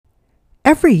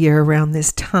Every year around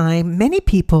this time, many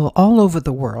people all over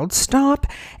the world stop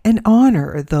and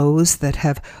honor those that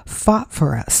have fought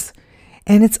for us.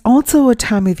 And it's also a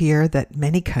time of year that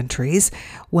many countries,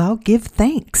 give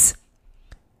thanks.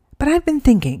 But I've been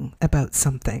thinking about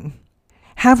something.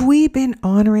 Have we been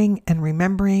honoring and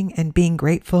remembering and being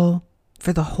grateful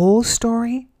for the whole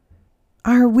story?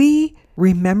 Are we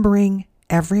remembering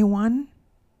everyone?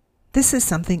 This is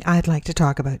something I'd like to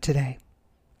talk about today.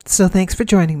 So thanks for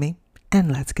joining me, and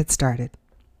let's get started.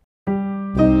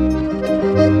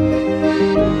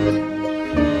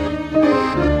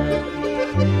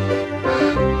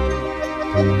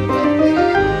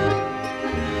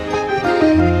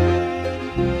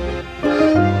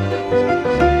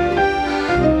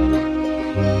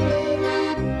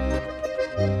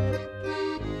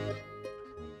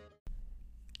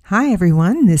 Hi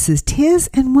everyone, this is Tiz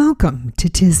and welcome to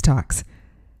Tiz Talks.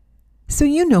 So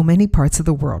many parts of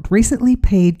the world recently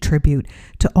paid tribute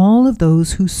to all of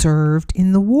those who served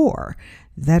in the war.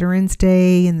 Veterans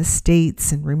Day in the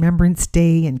States and Remembrance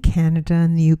Day in Canada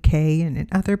and the UK and in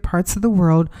other parts of the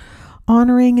world,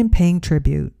 honoring and paying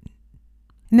tribute.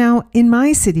 Now, in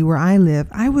my city where I live,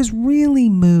 I was really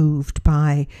moved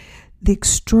by the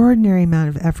extraordinary amount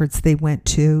of efforts they went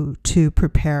to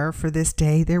prepare for this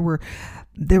day.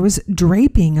 There was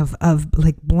draping of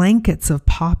blankets of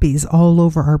poppies all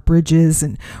over our bridges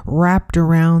and wrapped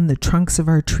around the trunks of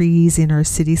our trees in our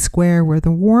city square where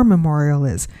the war memorial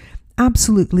is.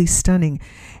 Absolutely stunning.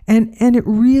 And it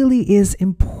really is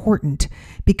important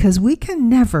because we can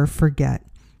never forget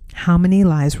how many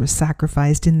lives were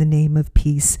sacrificed in the name of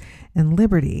peace and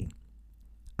liberty.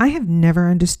 I have never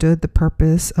understood the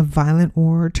purpose of violent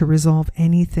war to resolve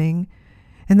anything,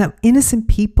 and that innocent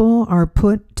people are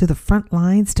put to the front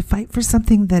lines to fight for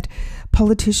something that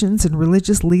politicians and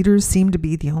religious leaders seem to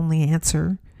be the only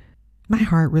answer. My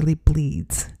heart really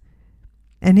bleeds.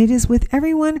 And it is with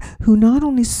everyone who not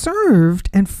only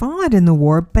served and fought in the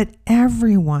war, but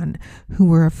everyone who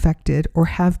were affected or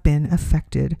have been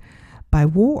affected by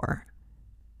war.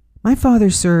 My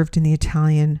father served in the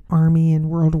Italian army in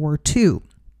World War II.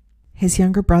 His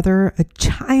younger brother,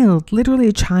 literally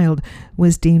a child,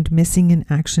 was deemed missing in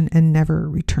action and never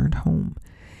returned home.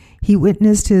 He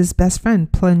witnessed his best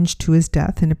friend plunge to his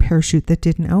death in a parachute that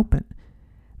didn't open.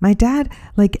 My dad,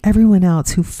 like everyone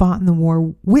else who fought in the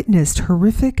war, witnessed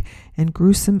horrific and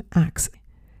gruesome acts.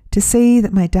 To say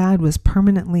that my dad was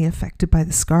permanently affected by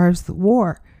the scars of the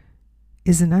war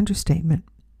is an understatement.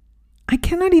 I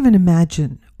cannot even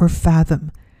imagine or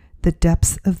fathom the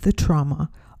depths of the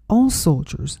trauma all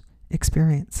soldiers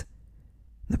experience.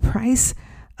 The price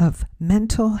of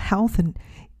mental health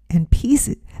and peace,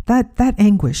 that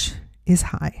anguish is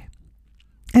high.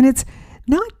 And it's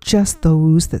not just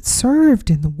those that served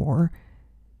in the war,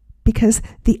 because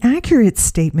the accurate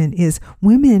statement is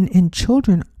women and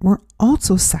children were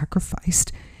also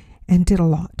sacrificed and did a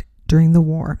lot during the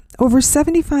war. Over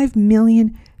 75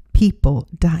 million people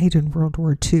died in World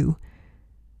War II.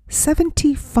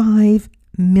 75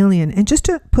 million. And just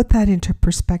to put that into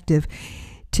perspective,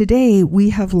 today we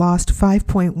have lost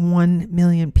 5.1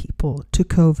 million people to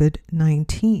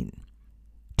COVID-19.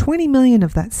 20 million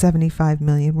of that 75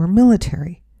 million were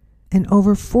military, and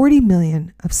over 40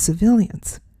 million of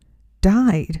civilians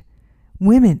died.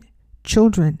 Women,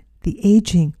 children, the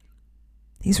aging.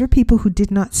 These were people who did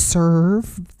not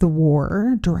serve the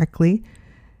war directly,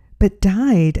 but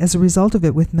died as a result of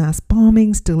it with mass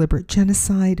bombings, deliberate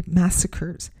genocide,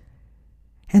 massacres.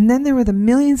 And then there were the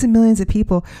millions and millions of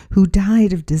people who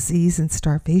died of disease and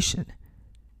starvation.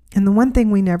 And the one thing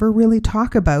we never really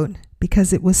talk about,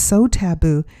 because it was so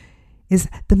taboo, is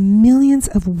the millions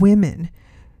of women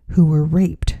who were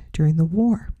raped during the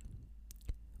war.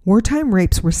 Wartime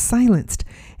rapes were silenced,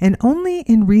 and only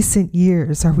in recent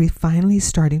years are we finally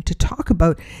starting to talk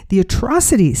about the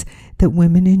atrocities that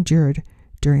women endured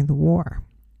during the war.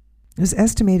 It was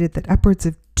estimated that upwards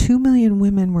of 2 million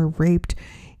women were raped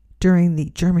during the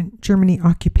Germany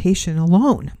occupation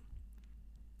alone.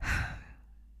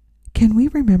 Can we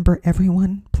remember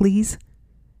everyone, please?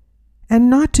 And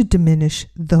not to diminish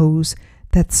those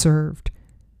that served,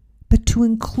 but to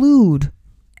include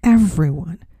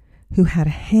everyone who had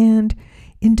a hand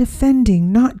in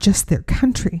defending not just their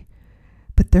country,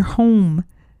 but their home,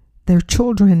 their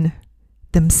children,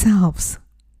 themselves.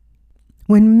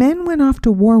 When men went off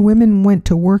to war, women went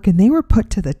to work, and they were put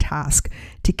to the task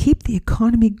to keep the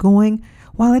economy going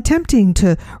while attempting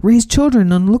to raise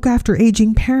children and look after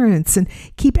aging parents and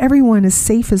keep everyone as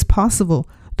safe as possible.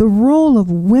 The role of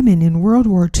women in World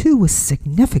War II was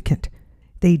significant.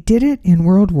 They did it in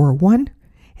World War I,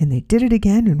 and they did it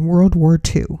again in World War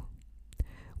II.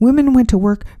 Women went to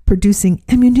work producing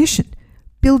ammunition,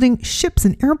 building ships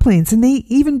and airplanes, and they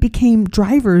even became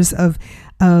drivers of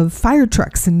fire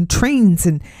trucks and trains,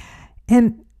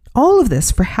 and all of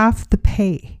this for half the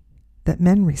pay that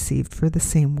men received for the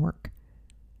same work.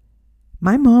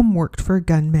 My mom worked for a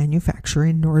gun manufacturer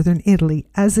in northern Italy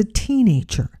as a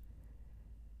teenager.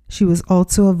 She was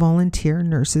also a volunteer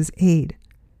nurse's aide.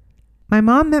 My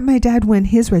mom met my dad when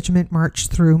his regiment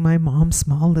marched through my mom's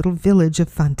small little village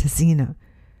of Fantasina.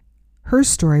 Her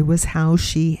story was how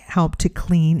she helped to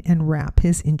clean and wrap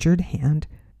his injured hand.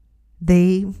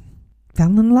 They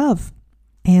fell in love,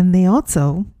 and they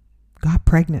also got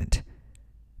pregnant.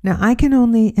 Now, I can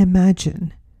only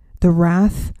imagine the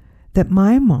wrath that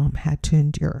my mom had to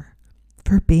endure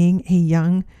for being a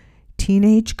young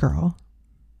teenage girl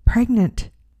pregnant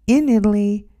in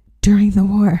Italy during the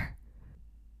war.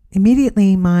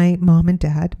 Immediately, my mom and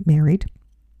dad married.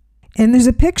 And there's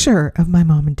a picture of my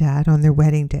mom and dad on their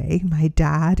wedding day, my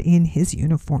dad in his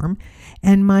uniform,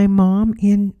 and my mom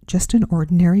in just an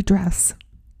ordinary dress.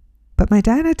 But my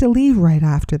dad had to leave right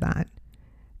after that,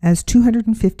 as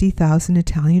 250,000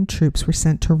 Italian troops were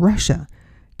sent to Russia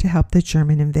to help the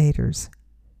German invaders.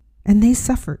 And they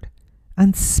suffered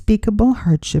unspeakable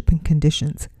hardship and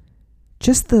conditions.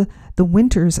 Just the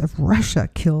winters of Russia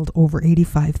killed over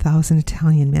 85,000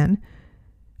 Italian men.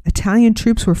 Italian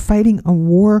troops were fighting a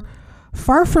war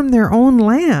far from their own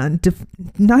land,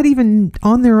 not even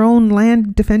on their own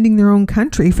land, defending their own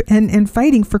country, and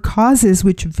fighting for causes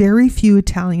which very few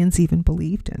Italians even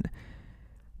believed in.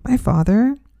 My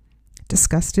father,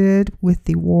 disgusted with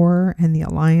the war and the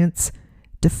alliance,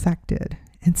 defected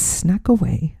and snuck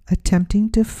away, attempting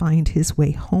to find his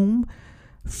way home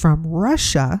from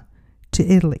Russia to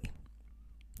Italy.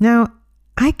 Now,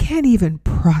 I can't even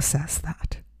process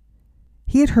that.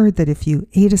 He had heard that if you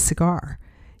ate a cigar,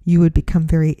 you would become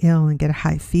very ill and get a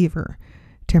high fever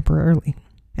temporarily,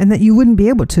 and that you wouldn't be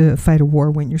able to fight a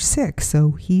war when you're sick,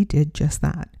 so he did just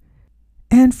that.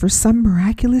 And for some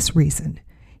miraculous reason,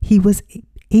 he was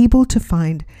able to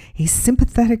find a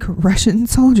sympathetic Russian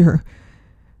soldier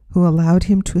who allowed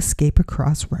him to escape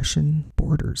across Russian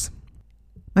borders.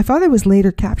 My father was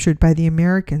later captured by the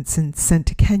Americans and sent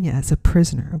to Kenya as a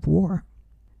prisoner of war.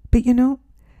 But you know,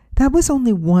 that was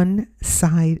only one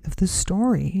side of the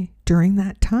story during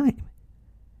that time.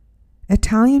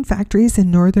 Italian factories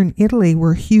in northern Italy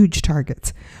were huge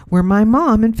targets where my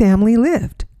mom and family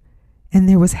lived, and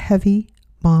there was heavy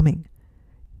bombing.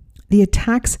 The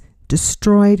attacks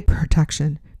destroyed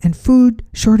production, and food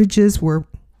shortages were,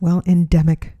 well,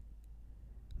 endemic.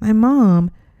 My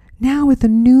mom, now with a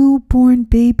newborn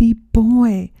baby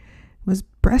boy, was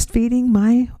breastfeeding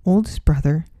my oldest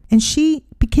brother, and she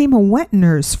became a wet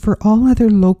nurse for all other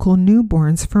local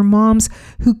newborns for moms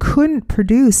who couldn't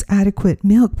produce adequate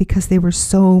milk because they were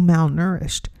so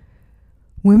malnourished.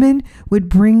 Women would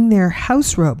bring their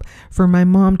house robe for my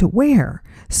mom to wear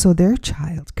so their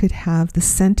child could have the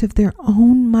scent of their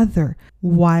own mother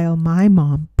while my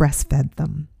mom breastfed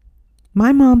them.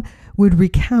 My mom would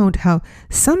recount how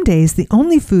some days the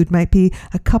only food might be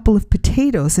a couple of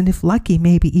potatoes, and if lucky,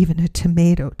 maybe even a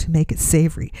tomato to make it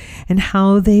savory, and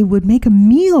how they would make a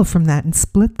meal from that and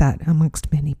split that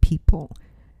amongst many people.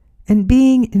 And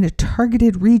being in a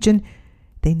targeted region,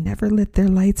 they never lit their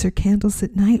lights or candles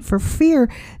at night for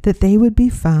fear that they would be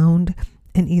found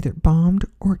and either bombed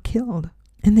or killed.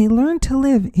 And they learned to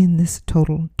live in this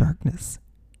total darkness.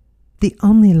 The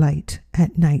only light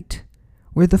at night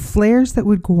were the flares that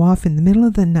would go off in the middle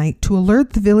of the night to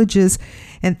alert the villages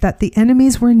and that the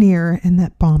enemies were near and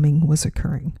that bombing was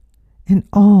occurring. And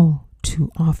all too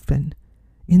often,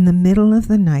 in the middle of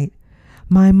the night,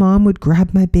 my mom would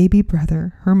grab my baby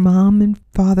brother. Her mom and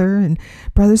father and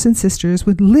brothers and sisters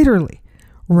would literally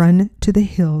run to the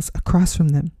hills across from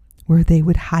them, where they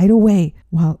would hide away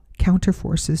while counter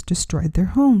forces destroyed their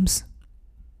homes.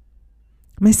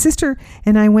 My sister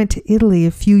and I went to Italy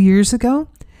a few years ago,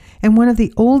 and one of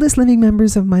the oldest living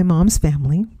members of my mom's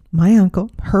family, my uncle,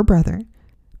 her brother,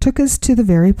 took us to the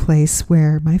very place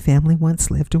where my family once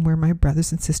lived and where my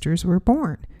brothers and sisters were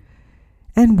born,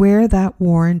 and where that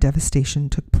war and devastation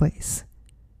took place,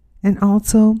 and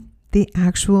also the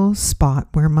actual spot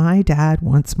where my dad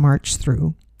once marched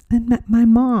through and met my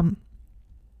mom.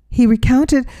 He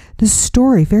recounted the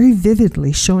story very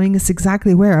vividly, showing us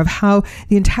exactly where, of how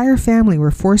the entire family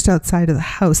were forced outside of the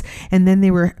house, and then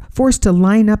they were forced to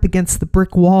line up against the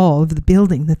brick wall of the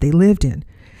building that they lived in.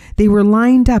 They were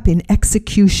lined up in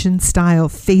execution style,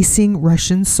 facing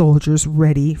Russian soldiers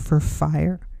ready for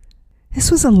fire. This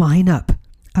was a lineup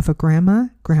of a grandma,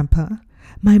 grandpa,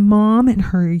 my mom and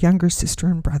her younger sister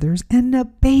and brothers, and a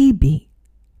baby.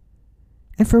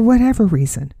 And for whatever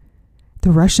reason,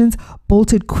 The Russians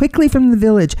bolted quickly from the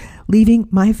village, leaving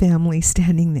my family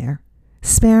standing there,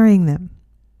 sparing them.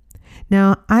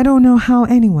 Now, I don't know how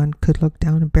anyone could look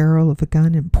down a barrel of a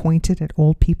gun and point it at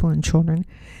old people and children.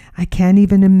 I can't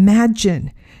even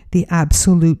imagine the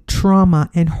absolute trauma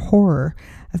and horror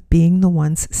of being the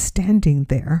ones standing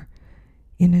there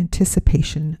in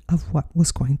anticipation of what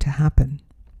was going to happen.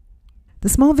 The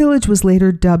small village was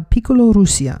later dubbed Piccolo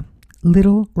Russia,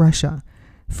 Little Russia,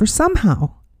 for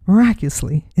somehow,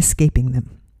 miraculously, escaping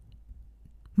them.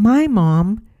 My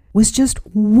mom was just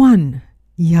one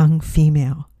young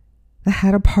female that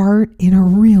had a part in a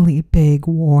really big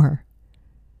war.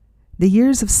 The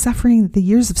years of suffering, the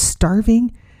years of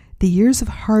starving, the years of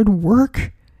hard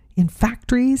work in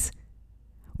factories,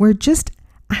 where just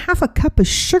a half a cup of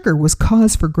sugar was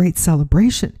cause for great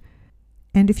celebration.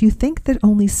 And if you think that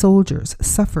only soldiers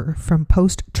suffer from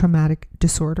post-traumatic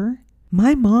disorder,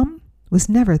 my mom was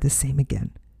never the same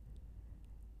again.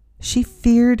 She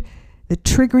feared the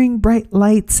triggering bright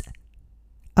lights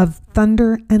of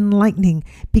thunder and lightning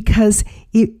because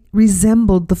it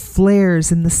resembled the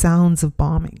flares and the sounds of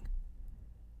bombing.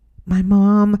 My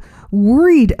mom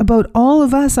worried about all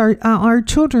of us, our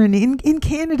children in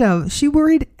Canada. She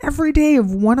worried every day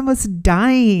of one of us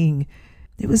dying.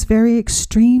 It was very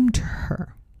extreme to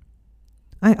her.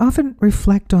 I often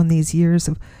reflect on these years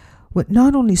of what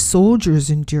not only soldiers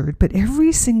endured, but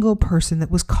every single person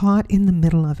that was caught in the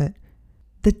middle of it.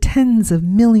 The tens of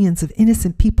millions of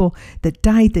innocent people that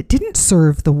died that didn't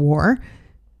serve the war,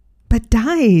 but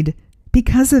died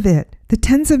because of it. The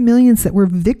tens of millions that were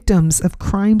victims of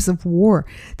crimes of war.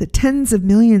 The tens of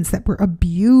millions that were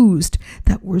abused,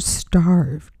 that were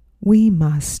starved. We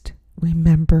must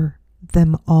remember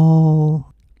them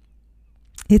all.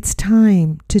 It's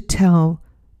time to tell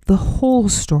the whole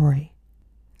story.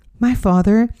 My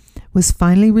father was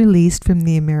finally released from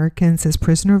the Americans as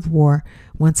prisoner of war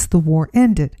once the war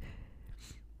ended.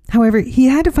 However, he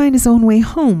had to find his own way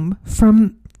home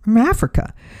from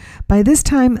Africa. By this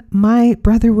time, my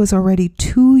brother was already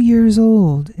 2 years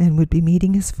old and would be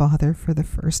meeting his father for the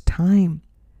first time.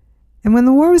 And when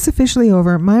the war was officially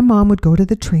over, my mom would go to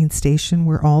the train station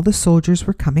where all the soldiers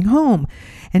were coming home.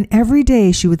 And every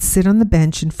day she would sit on the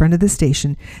bench in front of the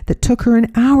station that took her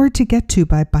an hour to get to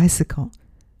by bicycle.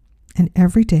 And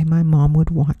every day my mom would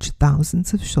watch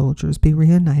thousands of soldiers be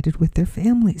reunited with their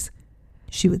families.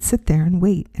 She would sit there and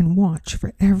wait and watch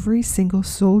for every single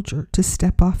soldier to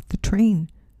step off the train.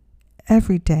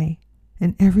 Every day,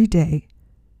 and every day,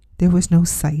 there was no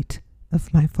sight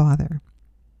of my father.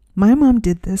 My mom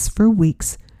did this for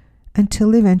weeks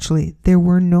until eventually there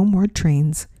were no more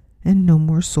trains and no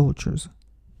more soldiers.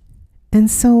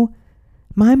 And so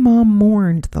my mom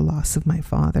mourned the loss of my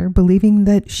father, believing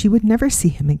that she would never see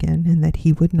him again and that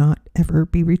he would not ever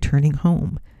be returning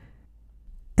home.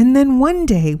 And then one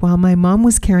day, while my mom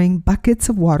was carrying buckets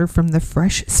of water from the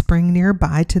fresh spring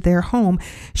nearby to their home,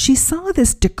 she saw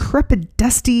this decrepit,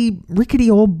 dusty,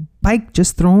 rickety old bike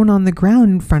just thrown on the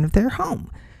ground in front of their home.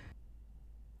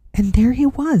 And there he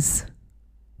was,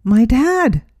 my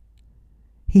dad.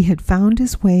 He had found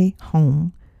his way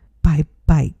home by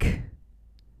bike.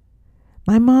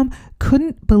 My mom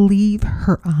couldn't believe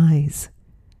her eyes,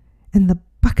 and the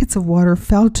buckets of water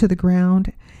fell to the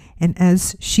ground, and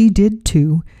as she did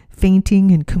too, fainting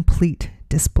in complete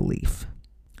disbelief.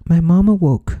 My mom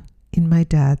awoke in my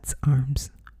dad's arms.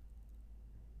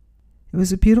 It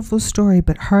was a beautiful story,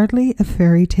 but hardly a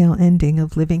fairy tale ending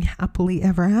of living happily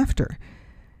ever after.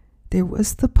 There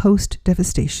was the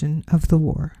post-devastation of the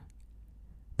war,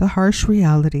 the harsh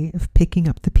reality of picking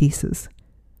up the pieces.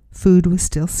 Food was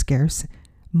still scarce,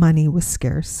 money was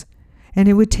scarce, and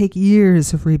it would take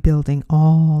years of rebuilding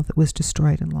all that was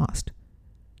destroyed and lost.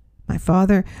 My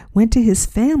father went to his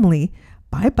family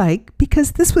by bike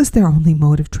because this was their only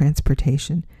mode of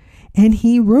transportation, and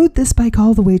he rode this bike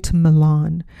all the way to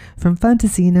Milan from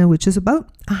Fantasina, which is about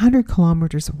 100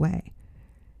 kilometers away.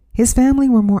 His family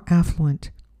were more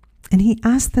affluent, and he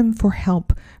asked them for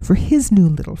help for his new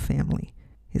little family,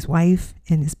 his wife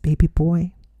and his baby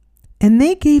boy. And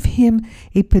they gave him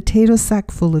a potato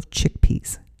sack full of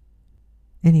chickpeas.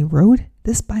 And he rode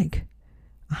this bike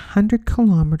 100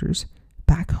 kilometers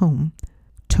back home,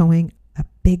 towing a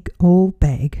big old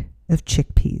bag of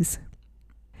chickpeas.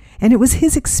 And it was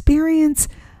his experience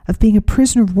of being a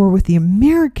prisoner of war with the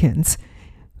Americans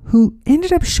who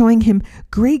ended up showing him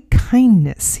great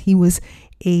kindness. He was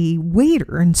a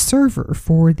waiter and server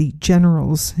for the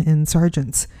generals and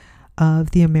sergeants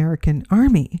of the American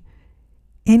Army.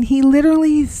 And he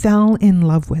literally fell in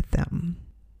love with them.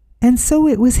 And so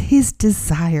it was his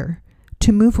desire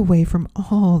to move away from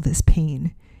all this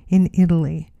pain in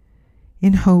Italy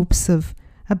in hopes of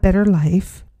a better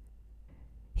life.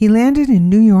 He landed in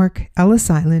New York, Ellis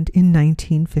Island in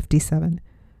 1957.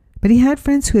 But he had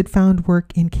friends who had found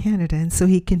work in Canada, and so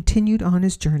he continued on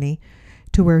his journey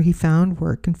to where he found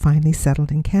work and finally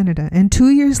settled in Canada. And 2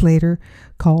 years later,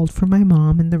 called for my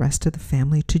mom and the rest of the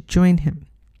family to join him.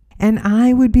 And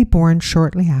I would be born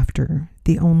shortly after,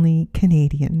 the only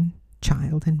Canadian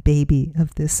child and baby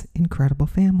of this incredible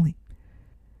family.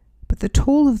 But the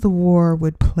toll of the war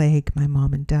would plague my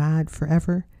mom and dad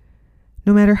forever,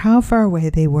 no matter how far away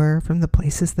they were from the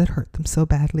places that hurt them so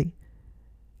badly.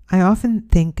 I often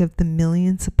think of the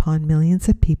millions upon millions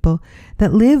of people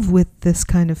that live with this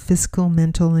kind of physical,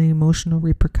 mental, and emotional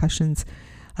repercussions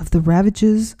of the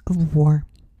ravages of war.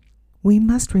 We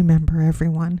must remember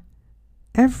everyone,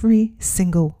 every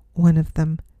single one of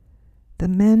them, the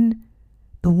men,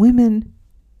 the women,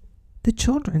 the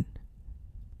children.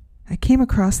 I came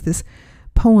across this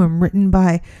poem written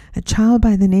by a child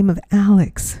by the name of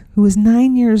Alex, who was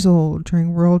 9 years old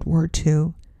during World War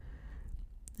II,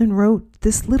 and wrote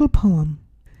this little poem.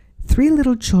 3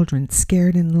 little children,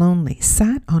 scared and lonely,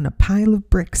 sat on a pile of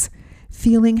bricks,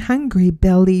 feeling hungry,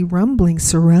 belly rumbling,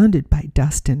 surrounded by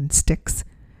dust and sticks.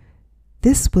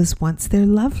 This was once their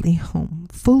lovely home,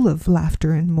 full of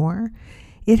laughter and more.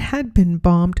 It had been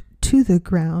bombed to the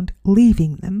ground,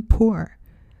 leaving them poor.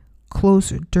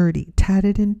 Clothes are dirty,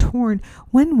 tattered and torn.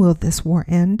 When will this war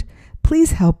end?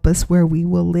 Please help us where we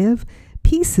will live.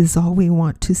 Peace is all we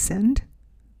want to send.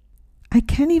 I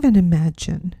can't even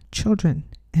imagine children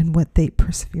and what they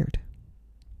persevered.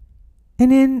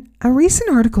 And in a recent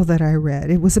article that I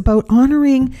read, it was about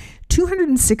honoring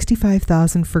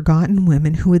 265,000 forgotten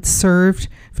women who had served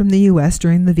from the U.S.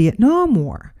 during the Vietnam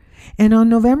War. And on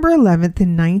November 11th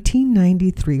in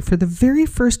 1993, for the very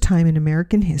first time in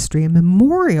American history, a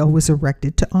memorial was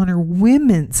erected to honor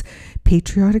women's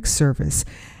patriotic service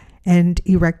and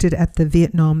erected at the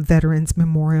Vietnam Veterans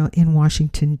Memorial in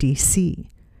Washington, D.C.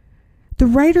 The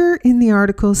writer in the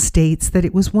article states that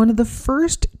it was one of the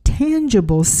first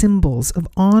tangible symbols of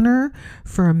honor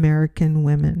for American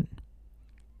women.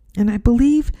 And I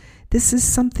believe this is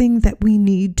something that we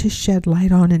need to shed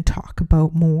light on and talk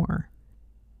about more.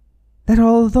 That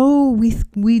although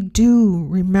we do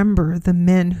remember the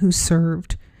men who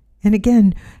served, and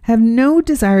again, have no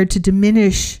desire to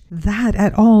diminish that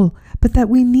at all, but that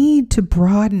we need to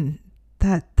broaden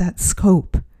that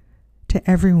scope to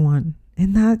everyone.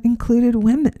 And that included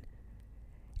women.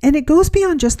 And it goes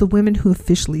beyond just the women who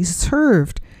officially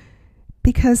served,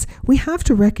 because we have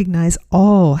to recognize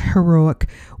all heroic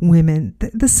women,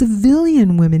 the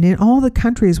civilian women in all the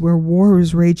countries where war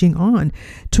is raging on,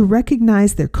 to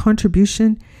recognize their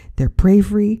contribution, their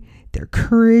bravery, their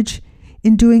courage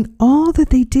in doing all that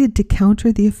they did to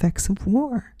counter the effects of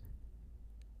war.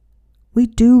 We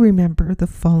do remember the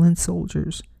fallen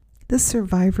soldiers, the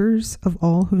survivors of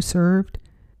all who served.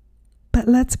 But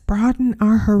let's broaden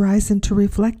our horizon to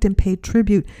reflect and pay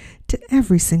tribute to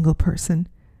every single person,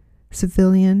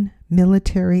 civilian,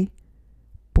 military,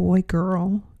 boy,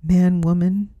 girl, man,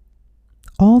 woman,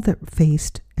 all that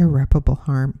faced irreparable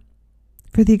harm.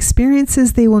 For the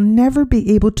experiences they will never be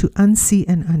able to unsee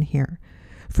and unhear.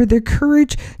 For their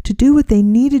courage to do what they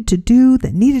needed to do,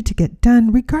 that needed to get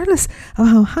done, regardless of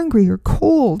how hungry or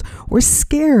cold or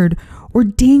scared or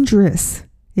dangerous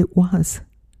it was.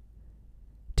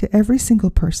 To every single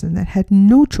person that had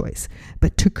no choice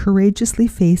but to courageously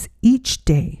face each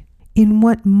day in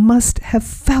what must have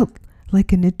felt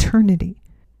like an eternity,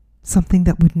 something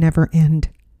that would never end.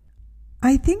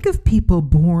 I think of people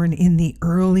born in the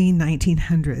early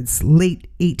 1900s, late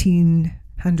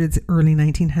 1800s, early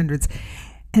 1900s,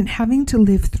 and having to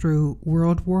live through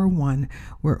World War I,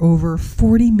 where over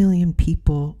 40 million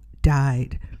people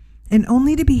died. And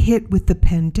only to be hit with the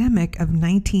pandemic of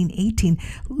 1918,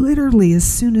 literally as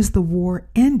soon as the war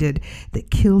ended,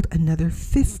 that killed another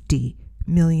 50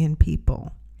 million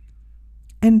people.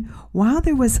 And while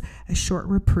there was a short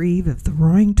reprieve of the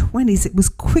Roaring '20s, it was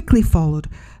quickly followed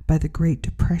by the Great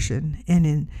Depression. And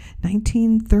in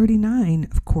 1939,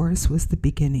 of course, was the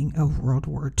beginning of World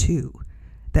War II,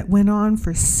 that went on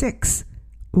for 6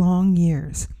 long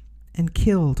years and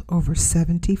killed over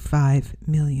 75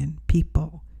 million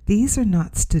people. These are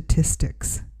not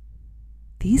statistics.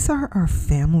 These are our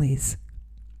families,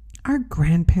 our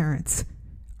grandparents,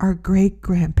 our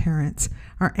great-grandparents,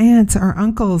 our aunts, our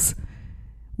uncles.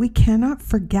 We cannot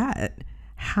forget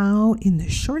how in the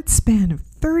short span of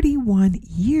 31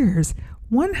 years,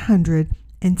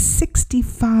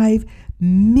 165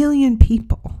 million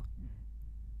people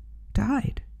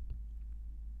died.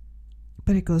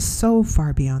 But it goes so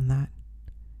far beyond that.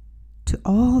 To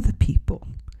all the people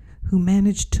who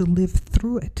managed to live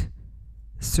through it,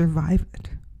 survive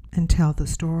it, and tell the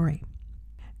story.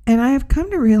 And I have come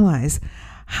to realize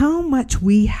how much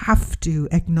we have to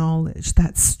acknowledge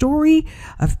that story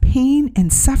of pain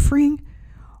and suffering,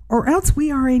 or else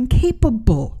we are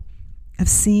incapable of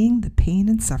seeing the pain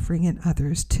and suffering in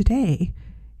others today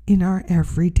in our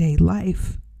everyday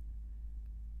life.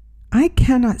 I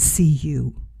cannot see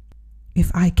you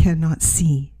if I cannot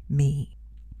see me.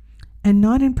 And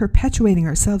not in perpetuating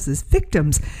ourselves as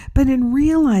victims, but in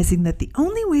realizing that the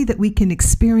only way that we can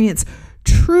experience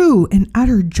true and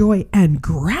utter joy and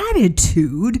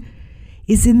gratitude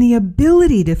is in the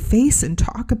ability to face and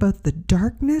talk about the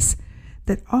darkness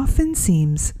that often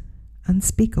seems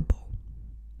unspeakable,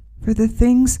 for the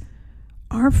things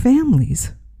our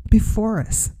families before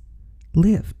us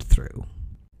lived through.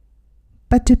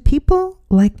 But to people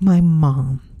like my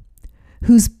mom,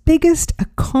 whose biggest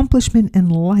accomplishment in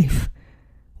life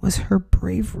was her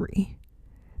bravery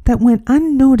that went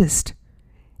unnoticed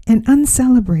and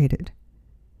uncelebrated,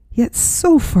 yet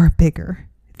so far bigger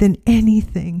than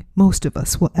anything most of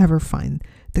us will ever find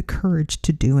the courage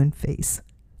to do and face.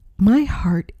 My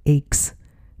heart aches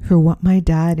for what my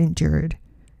dad endured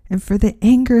and for the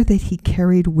anger that he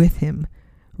carried with him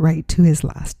right to his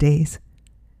last days.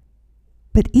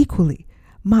 But equally,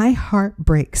 my heart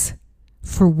breaks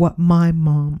for what my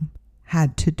mom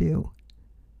had to do.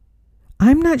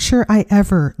 I'm not sure I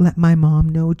ever let my mom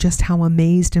know just how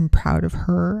amazed and proud of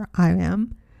her I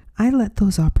am. I let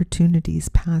those opportunities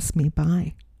pass me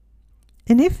by.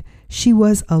 And if she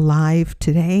was alive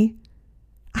today,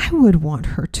 I would want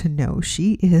her to know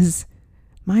she is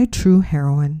my true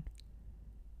heroine.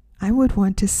 I would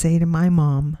want to say to my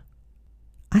mom,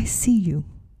 I see you.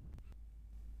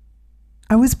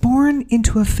 I was born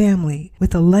into a family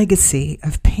with a legacy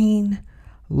of pain,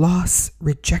 loss,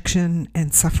 rejection,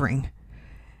 and suffering.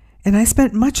 And I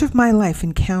spent much of my life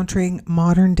encountering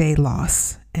modern day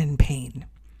loss and pain.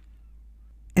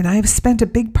 And I have spent a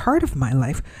big part of my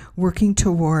life working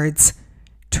towards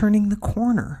turning the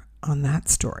corner on that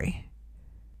story.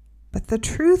 But the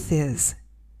truth is,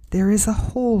 there is a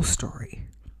whole story.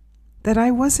 That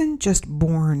I wasn't just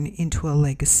born into a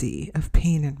legacy of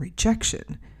pain and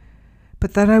rejection,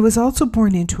 but that I was also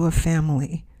born into a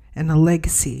family and a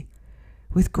legacy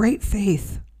with great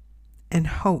faith and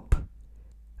hope,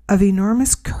 of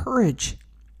enormous courage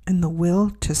and the will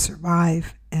to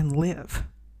survive and live,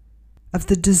 of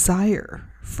the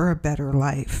desire for a better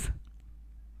life.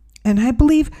 And I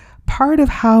believe part of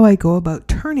how I go about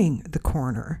turning the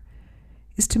corner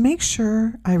is to make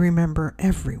sure I remember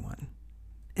everyone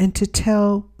and to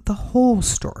tell the whole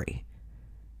story,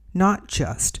 not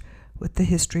just what the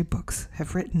history books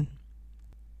have written.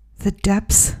 The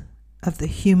depths of the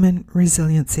human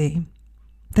resiliency,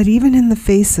 that even in the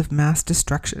face of mass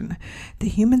destruction, the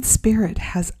human spirit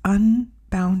has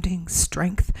unbounding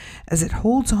strength as it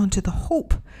holds on to the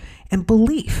hope and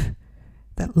belief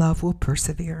that love will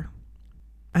persevere.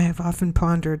 I have often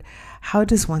pondered, how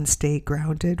does one stay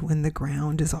grounded when the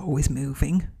ground is always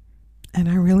moving? And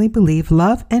I really believe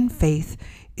love and faith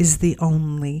is the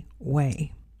only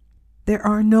way. There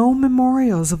are no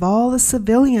memorials of all the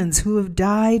civilians who have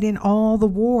died in all the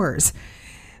wars,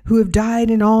 who have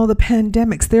died in all the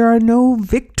pandemics. There are no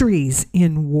victories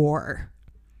in war.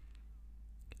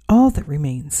 All that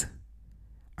remains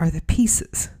are the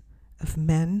pieces of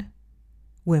men,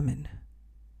 women,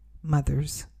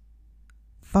 mothers,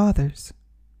 fathers,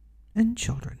 and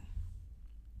children.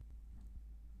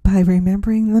 By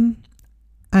remembering them,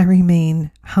 I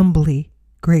remain humbly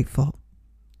grateful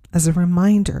as a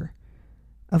reminder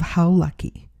of how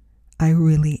lucky I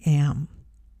really am.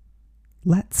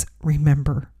 Let's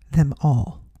remember them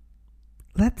all.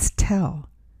 Let's tell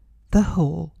the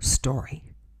whole story.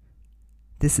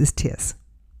 This is Tiz.